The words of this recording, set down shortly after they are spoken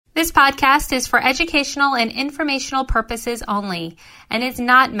This podcast is for educational and informational purposes only and is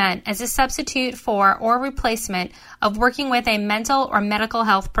not meant as a substitute for or replacement of working with a mental or medical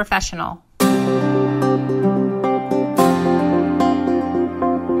health professional.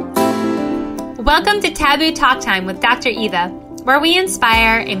 Welcome to Taboo Talk Time with Dr. Eva, where we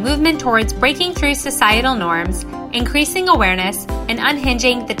inspire a movement towards breaking through societal norms, increasing awareness, and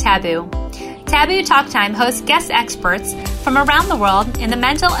unhinging the taboo. Taboo Talk Time hosts guest experts from around the world in the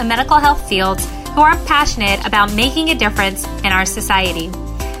mental and medical health fields who are passionate about making a difference in our society.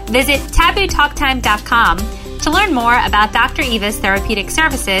 Visit tabootalktime.com to learn more about Dr. Eva's therapeutic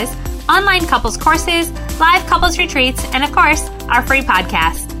services, online couples courses, live couples retreats, and of course, our free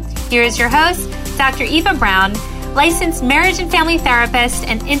podcast. Here is your host, Dr. Eva Brown, licensed marriage and family therapist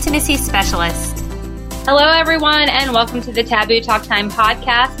and intimacy specialist. Hello, everyone, and welcome to the Taboo Talk Time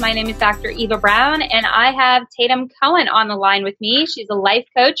podcast. My name is Dr. Eva Brown, and I have Tatum Cohen on the line with me. She's a life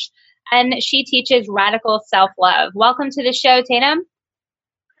coach, and she teaches radical self-love. Welcome to the show, Tatum.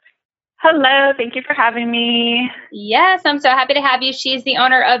 Hello. Thank you for having me. Yes, I'm so happy to have you. She's the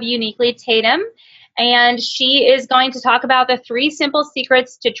owner of Uniquely Tatum, and she is going to talk about the 3 simple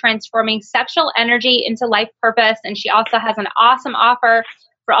secrets to transforming sexual energy into life purpose, and she also has an awesome offer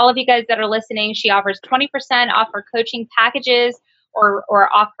for all of you guys that are listening. She offers 20% off her coaching packages or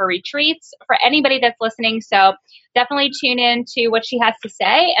off her retreats for anybody that's listening. So definitely tune in to what she has to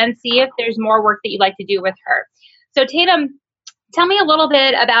say and see if there's more work that you'd like to do with her. So Tatum, tell me a little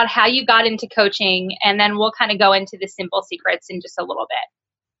bit about how you got into coaching, and then we'll kind of go into the simple secrets in just a little bit.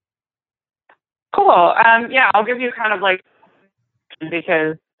 Cool. Yeah, I'll give you kind of like,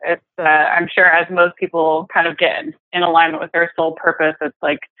 because it's, I'm sure as most people kind of get in alignment with their soul purpose, it's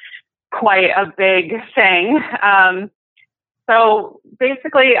like quite a big thing. So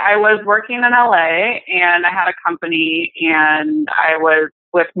basically I was working in LA and I had a company and I was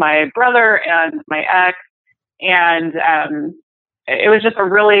with my brother and my ex, and it was just a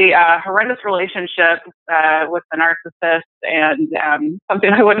really horrendous relationship with the narcissist, and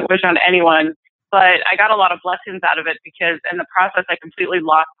something I wouldn't wish on anyone. But I got a lot of blessings out of it because in the process, I completely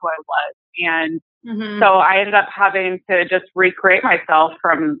lost who I was. And so I ended up having to just recreate myself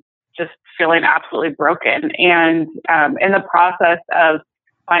from just feeling absolutely broken. And in the process of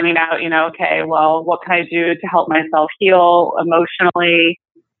finding out, okay, well, what can I do to help myself heal emotionally?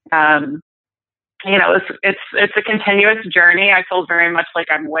 It's a continuous journey. I feel very much like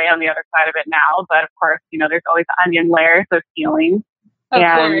I'm way on the other side of it now. But of course, there's always onion layers of healing. Of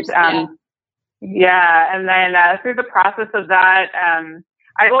course, yeah. Yeah, and then through the process of that,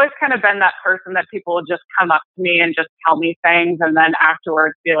 I've always kind of been that person that people would just come up to me and just tell me things, and then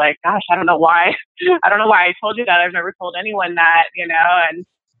afterwards be like, "Gosh, I don't know why I told you that. I've never told anyone that," And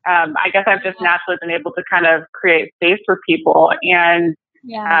I guess I've just naturally been able to kind of create space for people. And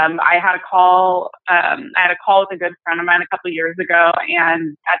I had a call. I had a call with a good friend of mine a couple of years ago,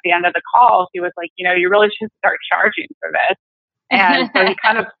 and at the end of the call, he was like, "You really should start charging for this." And so he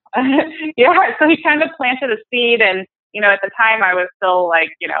kind of, so he kind of planted a seed. And, at the time I was still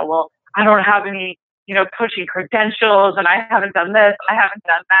like, well, I don't have any, coaching credentials, and I haven't done this, and I haven't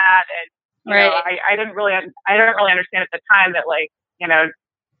done that. And, I didn't really understand at the time that, like,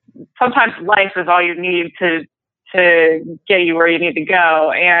 sometimes life is all you need to get you where you need to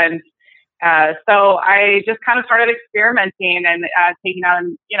go. And, so I just kind of started experimenting and taking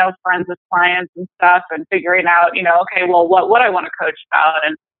on, friends with clients and stuff, and figuring out, okay, well, what I want to coach about,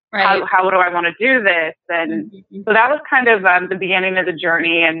 and how do I want to do this? And so that was kind of the beginning of the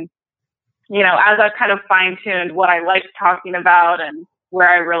journey. And, as I kind of fine-tuned what I liked talking about and where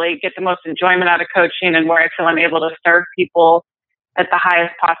I really get the most enjoyment out of coaching and where I feel I'm able to serve people at the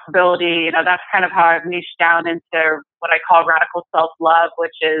highest possibility, that's kind of how I've niched down into what I call radical self-love,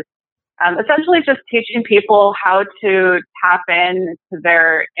 which is essentially just teaching people how to tap in to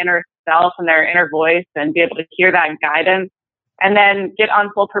their inner self and their inner voice and be able to hear that guidance and then get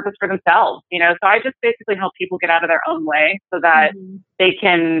on full purpose for themselves. So I just basically help people get out of their own way so that they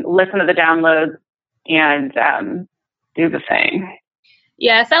can listen to the downloads and do the thing.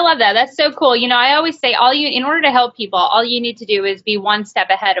 Yes, I love that. That's so cool. I always say in order to help people, all you need to do is be one step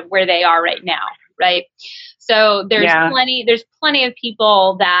ahead of where they are right now, right? So there's plenty of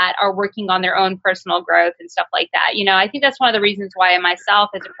people that are working on their own personal growth and stuff like that. I think that's one of the reasons why I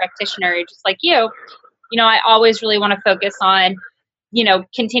myself as a practitioner, just like you, I always really want to focus on,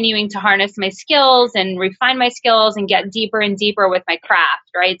 continuing to harness my skills and refine my skills and get deeper and deeper with my craft,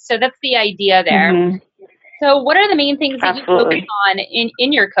 right? So that's the idea there. So what are the main things that you focus on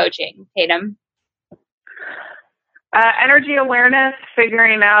in your coaching, Tatum? Energy awareness,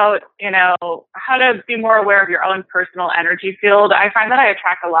 figuring out, how to be more aware of your own personal energy field. I find that I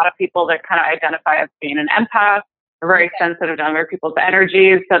attract a lot of people that kind of identify as being an empath, are very sensitive to other people's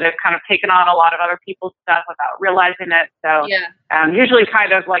energies. So they've kind of taken on a lot of other people's stuff without realizing it. So usually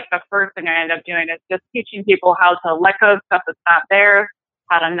kind of like the first thing I end up doing is just teaching people how to let go of stuff that's not theirs,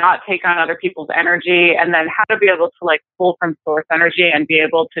 how to not take on other people's energy, and then how to be able to like pull from source energy and be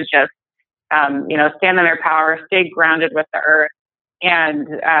able to just stand in their power, stay grounded with the earth, and,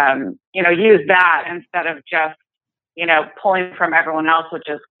 use that instead of just, pulling from everyone else, which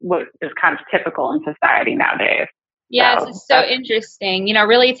is what is kind of typical in society nowadays. Yes, it's so interesting,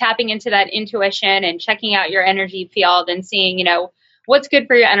 really tapping into that intuition and checking out your energy field and seeing, what's good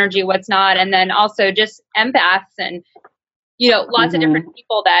for your energy, what's not. And then also just empaths and, lots of different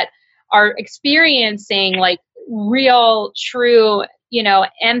people that are experiencing like real, true,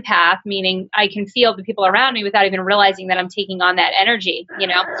 empath, meaning I can feel the people around me without even realizing that I'm taking on that energy.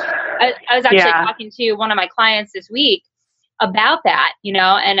 I was actually talking to one of my clients this week about that,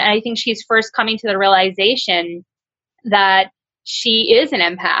 and I think she's first coming to the realization that she is an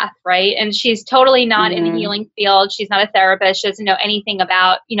empath, right? And she's totally not in the healing field. She's not a therapist. She doesn't know anything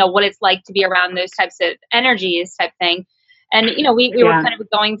about, what it's like to be around those types of energies type thing. And, we were kind of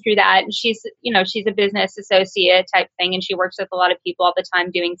going through that, and she's a business associate type thing. And she works with a lot of people all the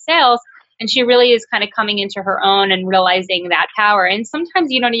time doing sales. And she really is kind of coming into her own and realizing that power. And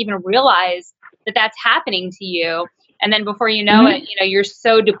sometimes you don't even realize that that's happening to you. And then before you know it, you're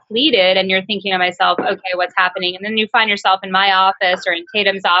so depleted and you're thinking to myself, okay, what's happening? And then you find yourself in my office or in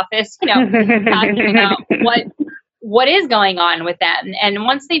Tatum's office, talking about what is going on with them. And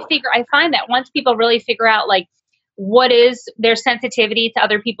once I find that once people really figure out like what is their sensitivity to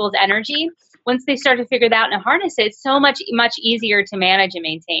other people's energy, once they start to figure that out and harness it, it's so much easier to manage and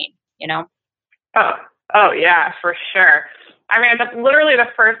maintain, Oh yeah, for sure. I mean, that's literally the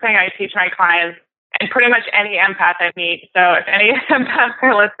first thing I teach my clients and pretty much any empath I meet. So if any empaths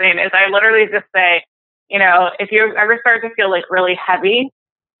are listening, is I literally just say, if you ever start to feel like really heavy,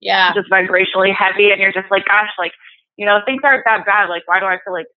 just vibrationally heavy, and you're just like, gosh, like, things aren't that bad. Like, why do I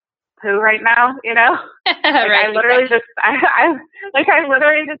feel like poo right now? Right, I literally just, I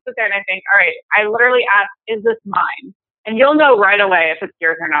literally just sit there and I think, all right, I literally ask, is this mine? And you'll know right away if it's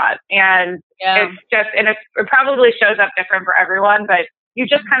yours or not. And it's just, and it probably shows up different for everyone, but you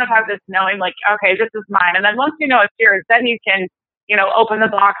just kind of have this knowing like, okay, this is mine. And then once you know it's yours, then you can, open the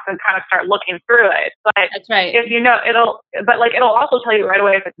box and kind of start looking through it. But that's right. If it'll also tell you right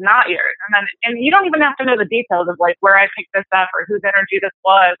away if it's not yours. And you don't even have to know the details of like where I picked this up or whose energy this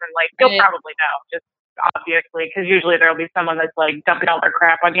was. And like, you'll probably know, just obviously, because usually there'll be someone that's like dumping all their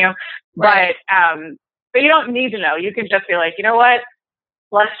crap on you. Right. But you don't need to know. You can just be like, you know what?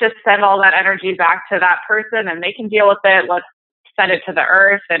 Let's just send all that energy back to that person and they can deal with it. Let's send it to the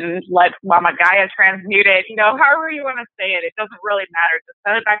earth and let Mama Gaia transmute it. However you want to say it, it doesn't really matter. Just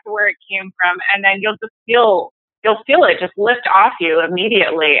send it back to where it came from, and then you'll feel it just lift off you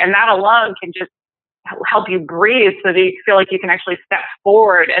immediately. And that alone can just help you breathe so that you feel like you can actually step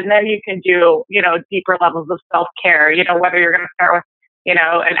forward. And then you can do, deeper levels of self-care, whether you're going to start with,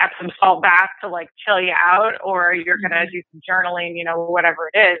 an Epsom salt bath to like chill you out, or you're going to do some journaling, whatever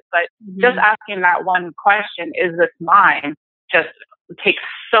it is. But just asking that one question, is this mine, just takes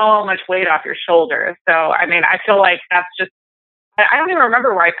so much weight off your shoulders. So, I mean, I feel like that's just, I don't even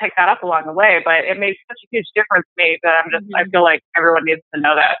remember where I picked that up along the way, but it made such a huge difference to me that I feel like everyone needs to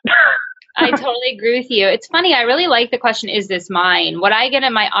know that. I totally agree with you. It's funny. I really like the question, is this mine? When I get out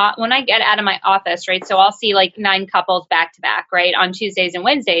of my office, right? So I'll see like 9 couples back to back, right? On Tuesdays and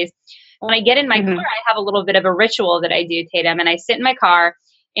Wednesdays. When I get in my car, I have a little bit of a ritual that I do, Tatum, and I sit in my car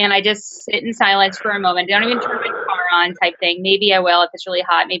and I just sit in silence for a moment. I don't even turn my car on type thing. Maybe I will if it's really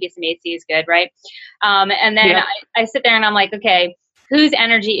hot. Maybe some AC is good, right? And then I sit there and I'm like, okay, whose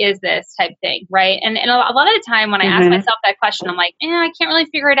energy is this type thing, right? And a lot of the time when I ask myself that question, I'm like, I can't really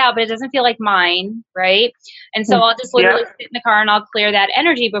figure it out, but it doesn't feel like mine, right? And so I'll just literally sit in the car and I'll clear that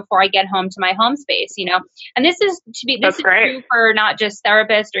energy before I get home to my home space, And this is true for not just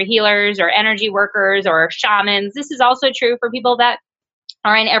therapists or healers or energy workers or shamans. This is also true for people that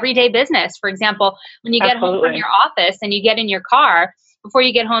are in everyday business. For example, when you get home from your office and you get in your car, before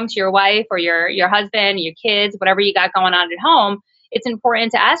you get home to your wife or your husband, your kids, whatever you got going on at home, it's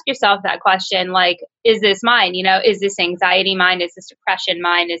important to ask yourself that question, like, is this mine? Is this anxiety mine? Is this depression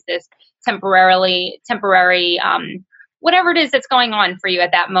mine? Is this temporary, whatever it is that's going on for you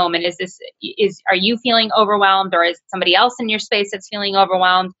at that moment? Are you feeling overwhelmed, or is somebody else in your space that's feeling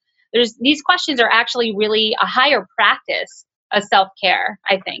overwhelmed? These questions are actually really a higher practice of self-care,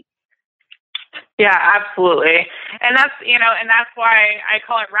 I think. Yeah, absolutely. And that's, and that's why I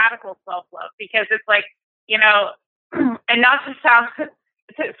call it radical self-love, because it's like, and not to sound,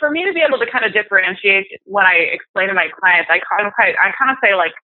 for me to be able to kind of differentiate when I explain to my clients, I kind of say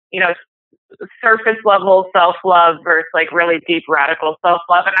like, surface level self-love versus like really deep radical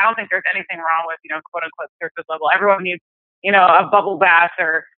self-love. And I don't think there's anything wrong with, quote unquote surface level. Everyone needs, a bubble bath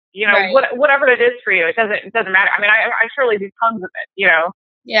or, Right. whatever it is for you. It doesn't matter. I mean, I surely do tons of it,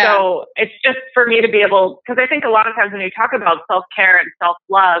 Yeah. So it's just for me to be able, because I think a lot of times when you talk about self-care and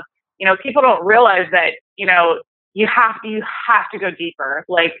self-love, people don't realize that, you have to go deeper.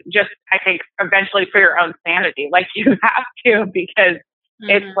 Like, just, I think eventually for your own sanity, like you have to, because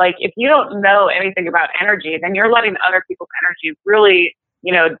it's like, if you don't know anything about energy, then you're letting other people's energy really,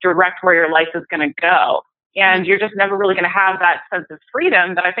 direct where your life is going to go. And you're just never really going to have that sense of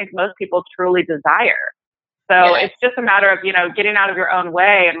freedom that I think most people truly desire. So it's just a matter of, getting out of your own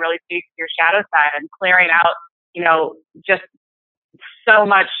way and really seeing your shadow side and clearing out, just so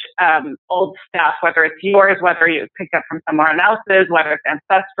much old stuff, whether it's yours, whether you picked up from someone else's, whether it's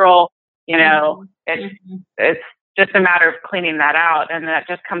ancestral, it's just a matter of cleaning that out. And that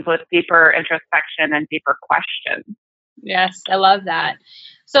just comes with deeper introspection and deeper questions. Yes, I love that.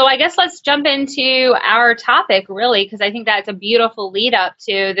 So I guess let's jump into our topic, really, because I think that's a beautiful lead up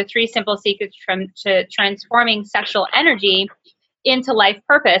to the 3 simple secrets to transforming sexual energy into life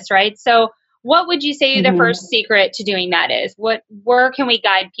purpose, right? So what would you say the first secret to doing that is? Where can we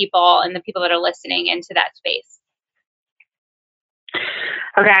guide people and the people that are listening into that space?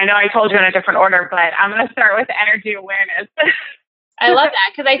 Okay, I know I told you in a different order, but I'm going to start with energy awareness. I love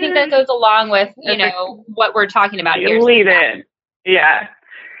that, because I think that goes along with, what we're talking about here. Lead in. Yeah.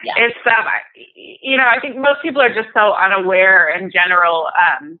 It's, I think most people are just so unaware in general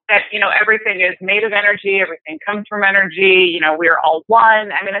that, everything is made of energy, everything comes from energy, we're all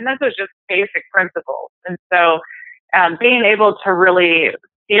one. I mean, and those are just basic principles. And so being able to really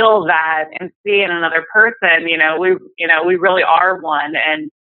feel that and see in another person, we really are one.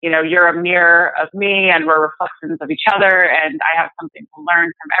 And, you're a mirror of me and we're reflections of each other. And I have something to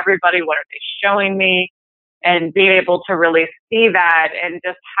learn from everybody. What are they showing me? And being able to really see that and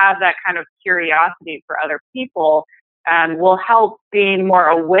just have that kind of curiosity for other people will help being more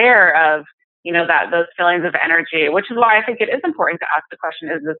aware of, that those feelings of energy, which is why I think it is important to ask the question,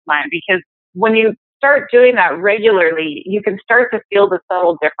 is this mine? Because when you start doing that regularly, you can start to feel the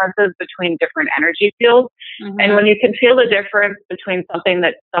subtle differences between different energy fields. And when you can feel the difference between something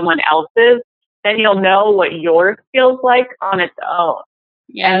that someone else's, then you'll know what yours feels like on its own.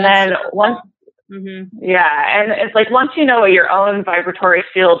 Yeah, and then once, and it's like, once you know what your own vibratory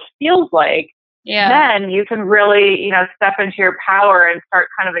field feels like, then you can really, step into your power and start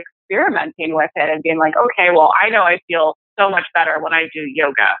kind of experimenting with it and being like, okay, well, I know I feel so much better when I do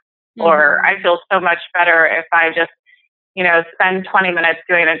yoga, or I feel so much better if I just, spend 20 minutes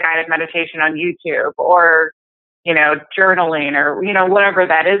doing a guided meditation on YouTube, or, journaling, or, whatever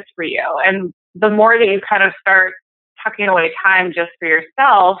that is for you. And the more that you kind of start tucking away time just for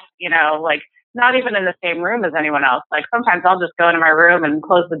yourself, like, not even in the same room as anyone else. Like, sometimes I'll just go into my room and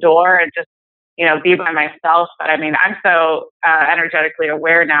close the door and just, be by myself. But I mean, I'm so energetically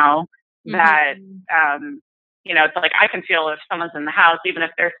aware now that, it's like I can feel if someone's in the house, even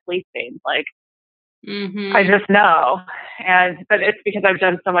if they're sleeping. Like, I just know. But it's because I've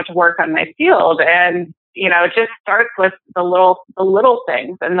done so much work on my field, and it just starts with the little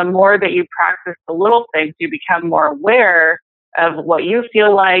things. And the more that you practice the little things, you become more aware of what you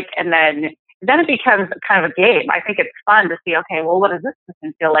feel like, and then it becomes kind of a game. I think it's fun to see, okay, well, what does this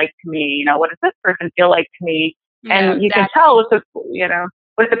person feel like to me? What does this person feel like to me? And you can tell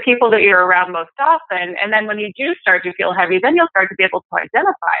with the people that you're around most often. And then when you do start to feel heavy, then you'll start to be able to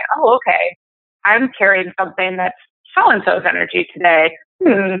identify, oh, okay, I'm carrying something that's so-and-so's energy today.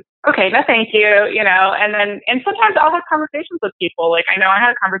 Okay, no, thank you, and sometimes I'll have conversations with people. Like, I know I had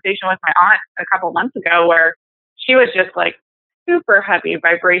a conversation with my aunt a couple of months ago where she was just like super heavy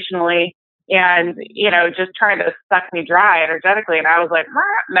vibrationally, and, just trying to suck me dry energetically. And I was like,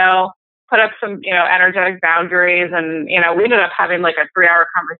 no, put up some, energetic boundaries. And, we ended up having like a 3-hour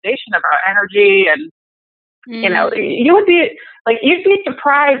conversation about energy. And, you'd be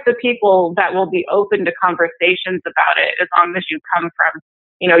surprised the people that will be open to conversations about it, as long as you come from,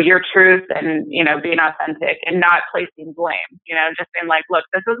 your truth and, being authentic and not placing blame, just being like, look,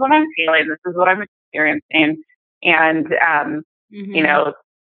 this is what I'm feeling. This is what I'm experiencing. And,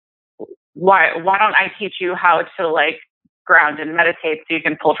 why don't I teach you how to like ground and meditate so you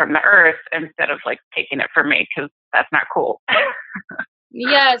can pull from the earth instead of like taking it from me, because that's not cool.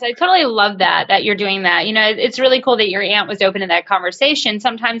 Yes, I totally love that you're doing that. You know, it's really cool that your aunt was open to that conversation.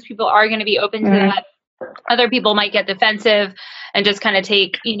 Sometimes people are going to be open to Mm-hmm. that. Other people might get defensive and just kind of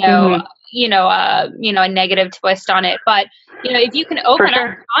take, Mm-hmm. a negative twist on it. But, if you can For open up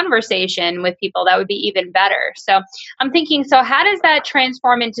sure. a conversation with people, that would be even better. So I'm thinking, so how does that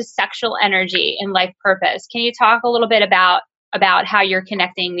transform into sexual energy and life purpose? Can you talk a little bit about how you're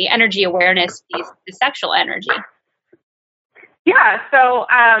connecting the energy awareness piece to sexual energy? Yeah. So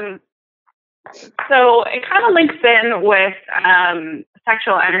it kind of links in with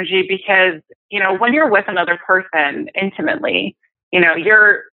sexual energy because, when you're with another person intimately,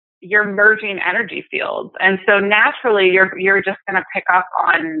 you're merging energy fields. And so naturally you're just going to pick up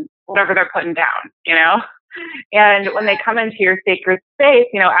on whatever they're putting down. And when they come into your sacred space,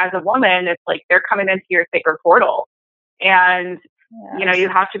 as a woman, it's like they're coming into your sacred portal. And, Yes. you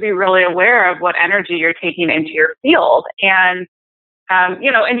have to be really aware of what energy you're taking into your field. And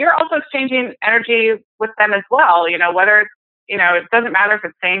you're also exchanging energy with them as well, whether it's, it doesn't matter if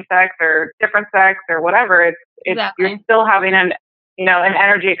it's same sex or different sex or whatever, you're Exactly. still having an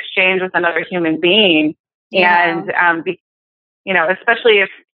energy exchange with another human being. Yeah. And especially if,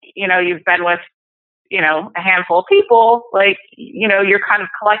 you've been with, a handful of people, like, you're kind of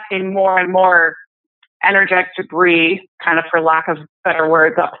collecting more and more energetic debris, kind of for lack of better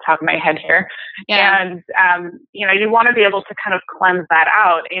words off the top of my head here. Yeah. And, you want to be able to kind of cleanse that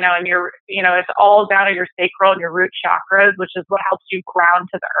out, and it's all down in your sacral and your root chakras, which is what helps you ground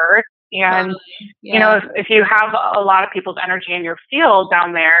to the earth. And, Totally. Yeah. if you have a lot of people's energy in your field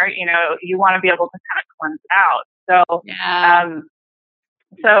down there, you want to be able to kind of cleanse it out. Yeah.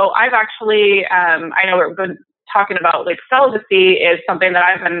 So I've actually, I know we've been talking about like celibacy is something that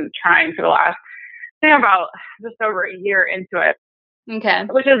I've been trying for the last, I think about just over a year into it, Okay.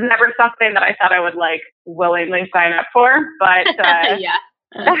 which is never something that I thought I would like willingly sign up for, but, Yeah.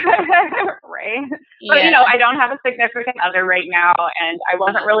 right. But, Yeah. I don't have a significant other right now, and I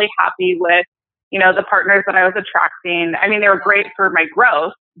wasn't really happy with, the partners that I was attracting. I mean, they were great for my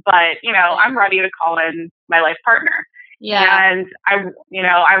growth, but, I'm ready to call in my life partner. Yeah. And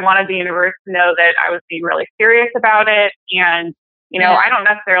I wanted the universe to know that I was being really serious about it. And, Yeah. I don't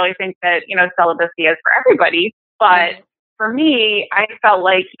necessarily think that, celibacy is for everybody, but for me, I felt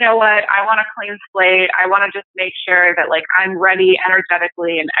like, you know what, I want a clean slate. I want to just make sure that like I'm ready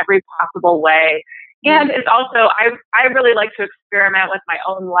energetically in every possible way. And it's also, I really like to experiment with my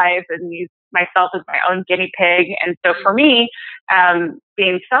own life and use myself as my own guinea pig. And so for me,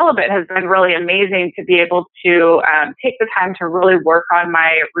 being celibate has been really amazing to be able to take the time to really work on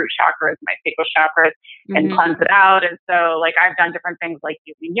my root chakras, my sacral chakras, and cleanse it out. And so like I've done different things like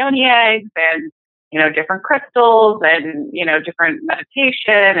using yoni eggs and, different crystals and, different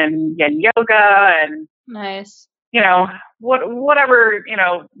meditation and yin yoga and, Nice. whatever,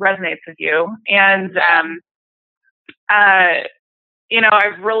 resonates with you. And,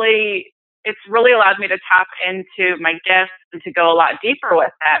 it's really allowed me to tap into my gifts and to go a lot deeper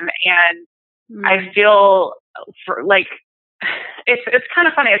with them. And I feel like it's kind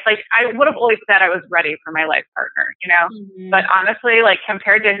of funny. It's like I would have always said I was ready for my life partner, but honestly, like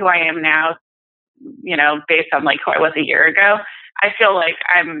compared to who I am now, based on like who I was a year ago, I feel like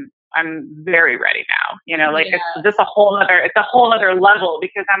I'm very ready now, like it's just it's a whole other level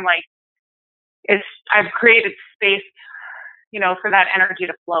because I'm like, I've created space, for that energy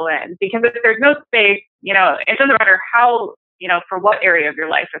to flow in, because if there's no space, it doesn't matter how, for what area of your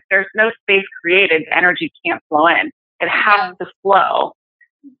life, if there's no space created, the energy can't flow in. It has to flow.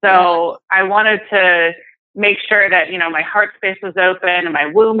 So I wanted to make sure that, my heart space was open and my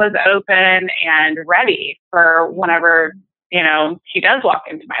womb was open and ready for whenever, he does walk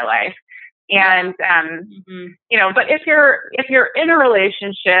into my life. And, but if you're in a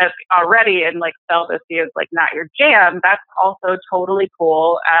relationship already and like celibacy is like not your jam, that's also totally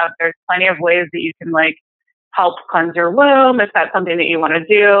cool. There's plenty of ways that you can like help cleanse your womb if that's something that you want to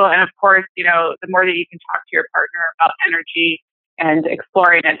do. And of course, the more that you can talk to your partner about energy and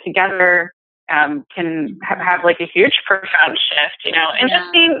exploring it together, can have like a huge profound shift, and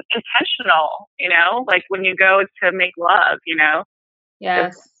just being intentional, like when you go to make love,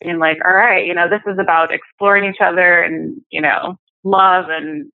 Yes. just being like, all right, this is about exploring each other and, love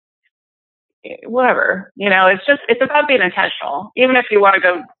and whatever, it's about being intentional. Even if you want to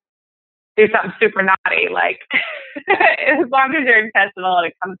go do something super naughty, like as long as you're intentional and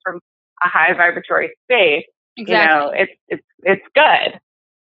it comes from a high vibratory space, Exactly. it's good.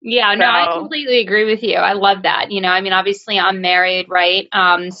 Yeah, no, I completely agree with you. I love that. I mean, obviously I'm married, right?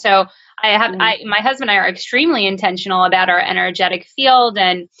 So my husband and I are extremely intentional about our energetic field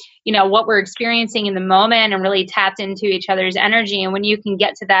and, what we're experiencing in the moment and really tapped into each other's energy. And when you can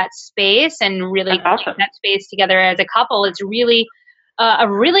get to that space and really keep that space together as a couple, it's really a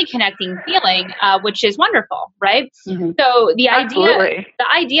really connecting feeling, which is wonderful, right? Mm-hmm. So the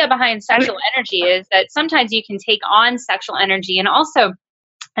idea behind sexual energy is that sometimes you can take on sexual energy. And also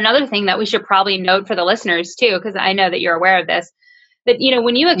another thing that we should probably note for the listeners too, because I know that you're aware of this, that,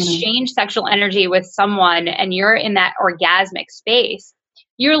 when you exchange sexual energy with someone and you're in that orgasmic space,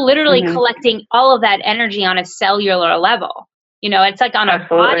 you're literally collecting all of that energy on a cellular level. It's like on a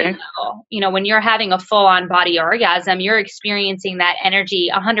body level. When you're having a full-on body orgasm, you're experiencing that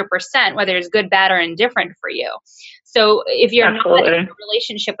energy 100%, whether it's good, bad, or indifferent for you. So if you're not in a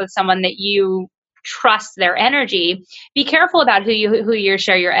relationship with someone that you trust their energy, be careful about who you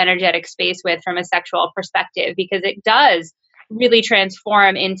share your energetic space with from a sexual perspective, because it does really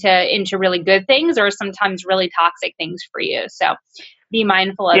transform into really good things or sometimes really toxic things for you. So be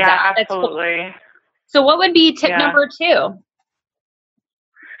mindful of that. Yeah, absolutely. Cool. So what would be tip number 2?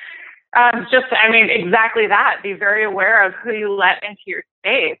 Exactly that. Be very aware of who you let into your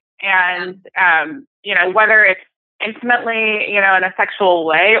space. And, whether it's intimately, in a sexual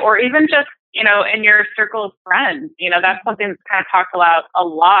way or even just, in your circle of friends, that's something that's kind of talked about a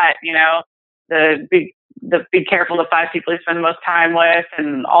lot, be careful the 5 people you spend the most time with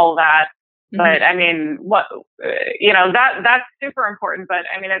and all that. But I mean, that's super important. But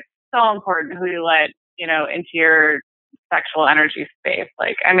I mean, it's so important who you let, into your sexual energy space.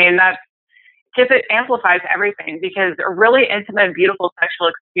 Like, I mean, that's just, it amplifies everything, because a really intimate, beautiful sexual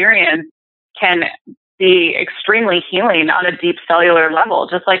experience can be extremely healing on a deep cellular level.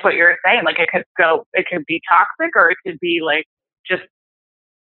 Just like what you were saying, like it could be toxic, or it could be like just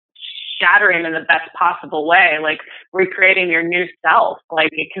shattering in the best possible way, like recreating your new self. Like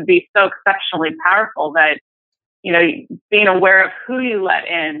it can be so exceptionally powerful that, being aware of who you let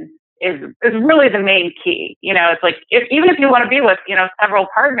in is really the main key. It's like, even if you want to be with, several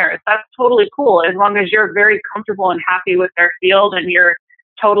partners, that's totally cool. As long as you're very comfortable and happy with their field and you're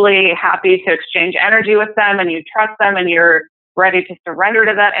totally happy to exchange energy with them and you trust them and you're ready to surrender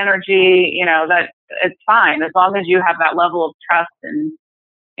to that energy, that it's fine. As long as you have that level of trust and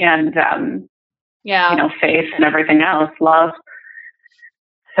faith and everything else, love.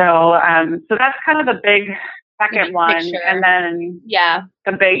 So that's kind of the big second one. Picture. And then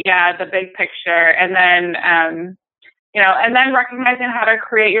the big picture. And then, and then recognizing how to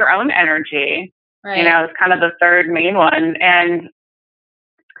create your own energy, is kind of the third main one. And,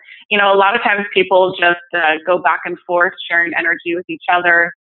 a lot of times people just go back and forth sharing energy with each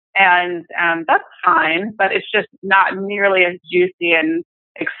other, and that's fine, but it's just not nearly as juicy and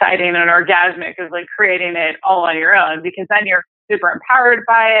exciting and orgasmic as like creating it all on your own, because then you're super empowered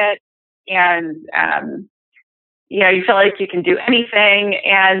by it, and you feel like you can do anything,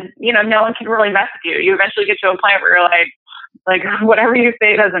 and no one can really mess with you. You eventually get to a point where you're like whatever you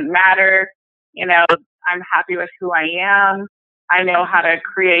say doesn't matter. I'm happy with who I am. I know how to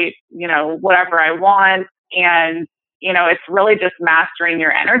create, whatever I want. And, it's really just mastering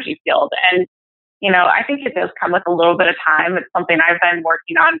your energy field. And, I think it does come with a little bit of time. It's something I've been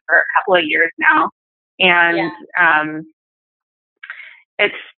working on for a couple of years now. And,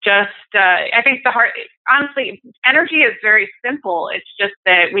 it's just, I think honestly, energy is very simple. It's just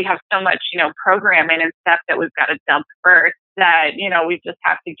that we have so much, programming and stuff that we've got to dump first that, we just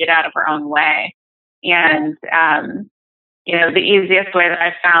have to get out of our own way. And, the easiest way that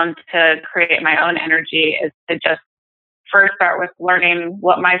I've found to create my own energy is to just first start with learning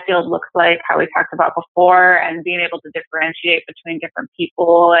what my field looks like, how we talked about before, and being able to differentiate between different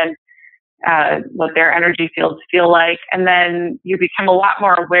people and what their energy fields feel like. And then you become a lot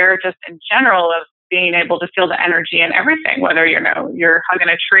more aware just in general of being able to feel the energy in everything, whether, you're hugging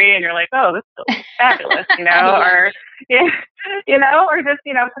a tree and you're like, oh, this feels fabulous, or, or just,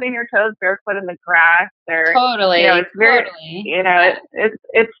 putting your toes barefoot in the grass, or, totally, it's very,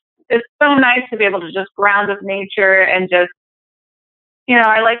 it's so nice to be able to just ground with nature and just,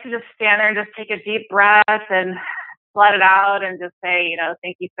 I like to just stand there and just take a deep breath and let it out and just say,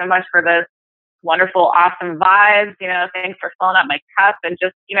 thank you so much for this wonderful, awesome vibes. Thanks for filling up my cup, and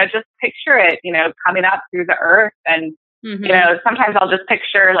just picture it, coming up through the earth. And, sometimes I'll just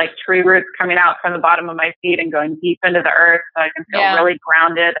picture like tree roots coming out from the bottom of my feet and going deep into the earth, so I can feel really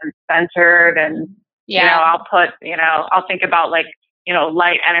grounded and centered. And, I'll think about like,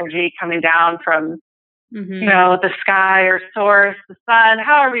 light energy coming down from you know, the sky or source, the sun,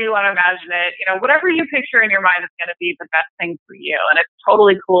 however you want to imagine it, you know, whatever you picture in your mind is going to be the best thing for you. And it's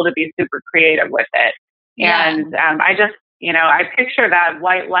totally cool to be super creative with it. Yeah. And I just, you know, I picture that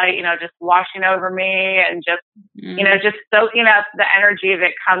white light, you know, just washing over me and just, you know, just soaking up the energy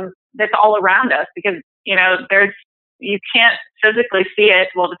that comes, that's all around us, because, you know, you can't physically see it.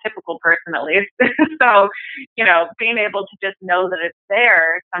 Well, the typical person at least. So, you know, being able to just know that it's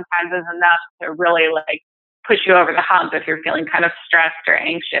there sometimes is enough to really like push you over the hump if you're feeling kind of stressed or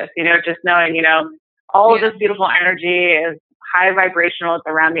anxious, you know, just knowing, you know, all of this beautiful energy is high vibrational. It's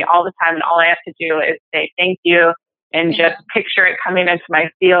around me all the time. And all I have to do is say thank you and just picture it coming into my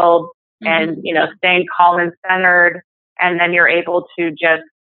field and, you know, staying calm and centered. And then you're able to just,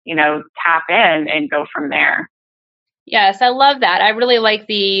 you know, tap in and go from there. Yes, I love that. I really like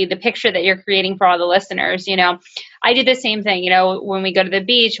the picture that you're creating for all the listeners. You know, I do the same thing, you know, when we go to the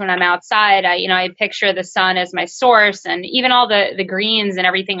beach, when I'm outside, I picture the sun as my source, and even all the greens and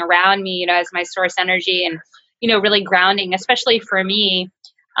everything around me, you know, as my source energy, and, you know, really grounding, especially for me,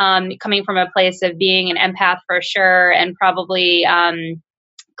 coming from a place of being an empath for sure, and probably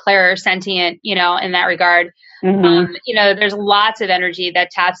clairsentient, you know, in that regard. You know, there's lots of energy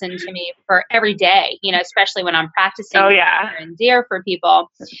that taps into me for every day, you know, especially when I'm practicing and dear for people.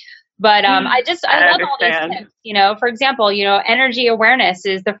 But I love all these tips, you know. For example, you know, energy awareness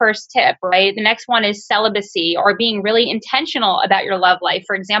is the first tip, right? The next one is celibacy, or being really intentional about your love life.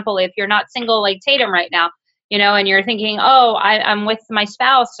 For example, if you're not single like Tatum right now, you know, and you're thinking, oh, I'm with my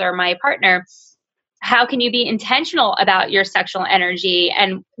spouse or my partner, how can you be intentional about your sexual energy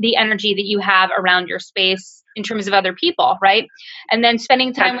and the energy that you have around your space in terms of other people, right? And then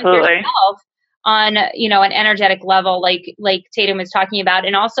spending time with yourself on, you know, an energetic level, like Tatum was talking about,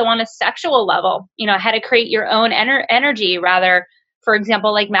 and also on a sexual level, you know, how to create your own energy, rather, for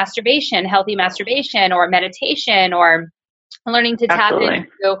example, like masturbation, healthy masturbation, or meditation, or learning to tap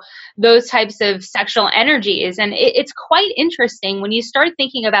into those types of sexual energies. And it's quite interesting when you start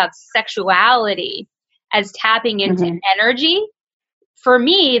thinking about sexuality as tapping into energy. For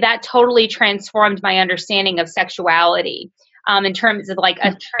me, that totally transformed my understanding of sexuality, in terms of like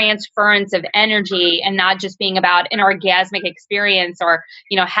a transference of energy, and not just being about an orgasmic experience, or,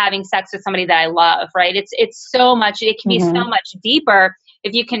 you know, having sex with somebody that I love, right? It's so much, it can be so much deeper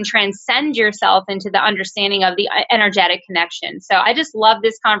if you can transcend yourself into the understanding of the energetic connection. So I just love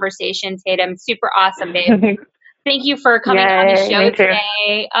this conversation, Tatum. Super awesome, babe. Thank you for coming on the show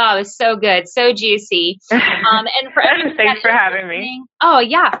today. Oh, it's so good. So juicy. And for everybody thanks for having me. Oh,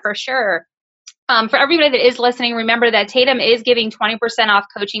 yeah, for sure. For everybody that is listening, remember that Tatum is giving 20% off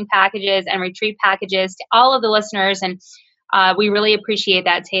coaching packages and retreat packages to all of the listeners. And we really appreciate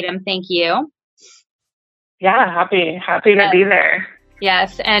that, Tatum. Thank you. Yeah, happy to be there.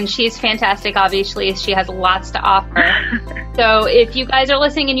 Yes, and she's fantastic, obviously. She has lots to offer. So if you guys are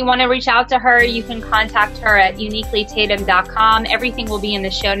listening and you want to reach out to her, you can contact her at uniquelytatum.com. Everything will be in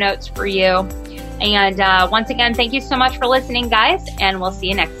the show notes for you. And once again, thank you so much for listening, guys, and we'll see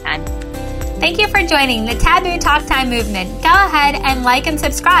you next time. Thank you for joining the Taboo Talk Time movement. Go ahead and like and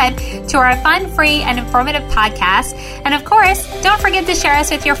subscribe to our fun, free, and informative podcast. And of course, don't forget to share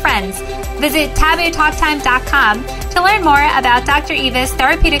us with your friends. Visit tabootalktime.com to learn more about Dr. Eva's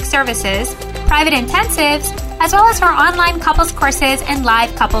therapeutic services, private intensives, as well as her online couples courses and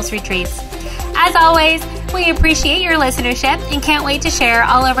live couples retreats. As always, we appreciate your listenership and can't wait to share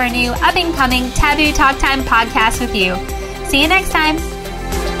all of our new up-and-coming Taboo Talk Time podcast with you. See you next time.